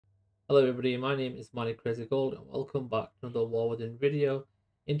Hello everybody, my name is MaaniCrazyGold and welcome back to another Warband video.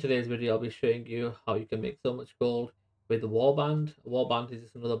 In today's video I'll be showing you how you can make so much gold with the Warband. Warband is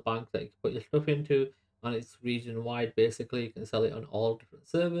just another bank that you can put your stuff into and it's region wide basically. You can sell it on all different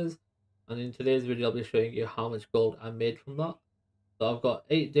servers, and in today's video I'll be showing you how much gold I made from that. So I've got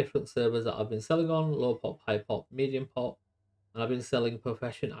 8 different servers that I've been selling on: low pop, high pop, medium pop, and I've been selling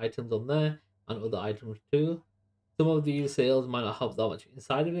profession items on there and other items too. Some of these sales might not have that much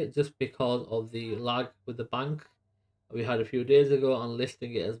inside of it just because of the lag with the bank we had a few days ago and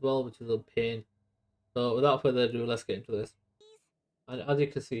listing it as well, which is a pain. So without further ado, let's get into this. And as you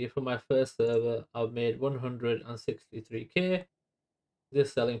can see, for my first server, I've made 163k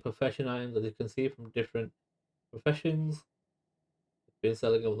just selling profession items, as you can see, from different professions. I've been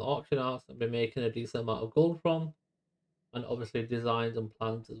selling them on the auction house. I've been making a decent amount of gold from, and obviously designs and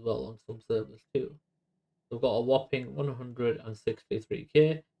plans as well on some servers too. We've got a whopping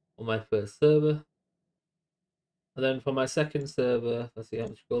 163k on my first server. And then for my second server, let's see how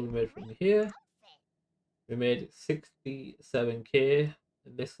much gold we made from here. We made 67k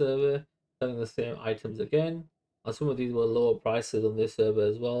in this server, selling the same items again. And some of these were lower prices on this server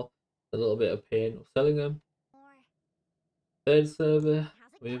as well. A little bit of pain of selling them. Third server,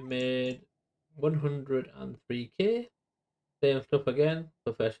 we've made 103k. Same stuff again,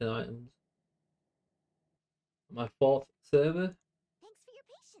 professional items. My fourth server,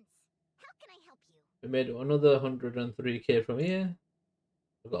 we made another 103k from here.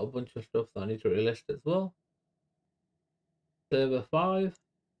 I've got a bunch of stuff that I need to relist as well. Server 5.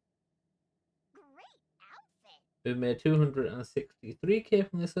 We made 263k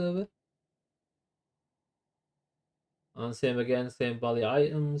from this server. And same again, same value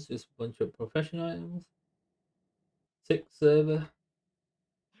items, just a bunch of profession items. 6th server.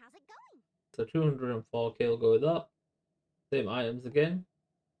 So 204k will go with that. Same items again.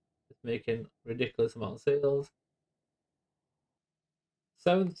 Just making ridiculous amount of sales.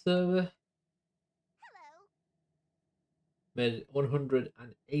 7th server. Made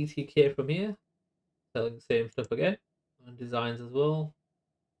 180k from here. Selling the same stuff again. And designs as well.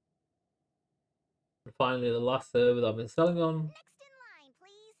 And finally the last server that I've been selling on.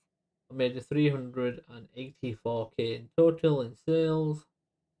 I made 384k in total in sales.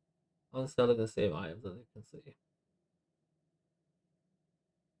 I'm selling the same items, as you can see.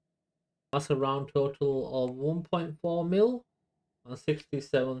 That's a round total of 1.4 mil and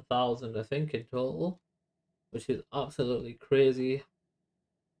 67,000 I think in total, which is absolutely crazy.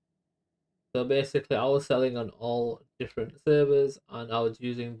 So basically I was selling on all different servers and I was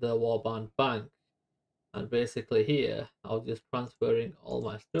using the Warband bank, and basically here I was just transferring all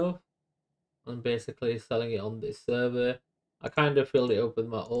my stuff and basically selling it on this server. I kind of filled it up with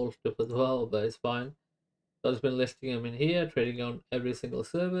my old stuff as well, but it's fine. So I've just been listing them in here, trading on every single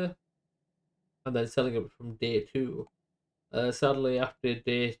server, and then selling it from day 2. Sadly, after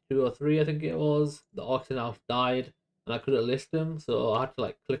day 2 or 3, I think it was, the auction house died and I couldn't list them, so I had to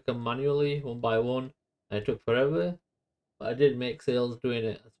like click them manually one by one, and it took forever. But I did make sales doing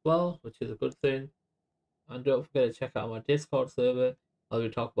it as well, which is a good thing. And don't forget to check out my Discord server, where we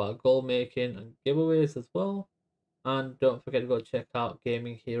talk about goal making and giveaways as well. And don't forget to go check out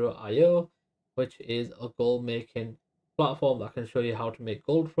Gaming Hero IO, which is a gold making platform that can show you how to make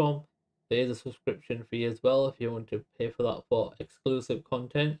gold from. There is a subscription fee as well if you want to pay for that for exclusive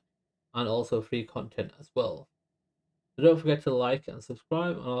content and also free content as well. So don't forget to like and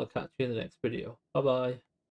subscribe, and I'll catch you in the next video. Bye bye.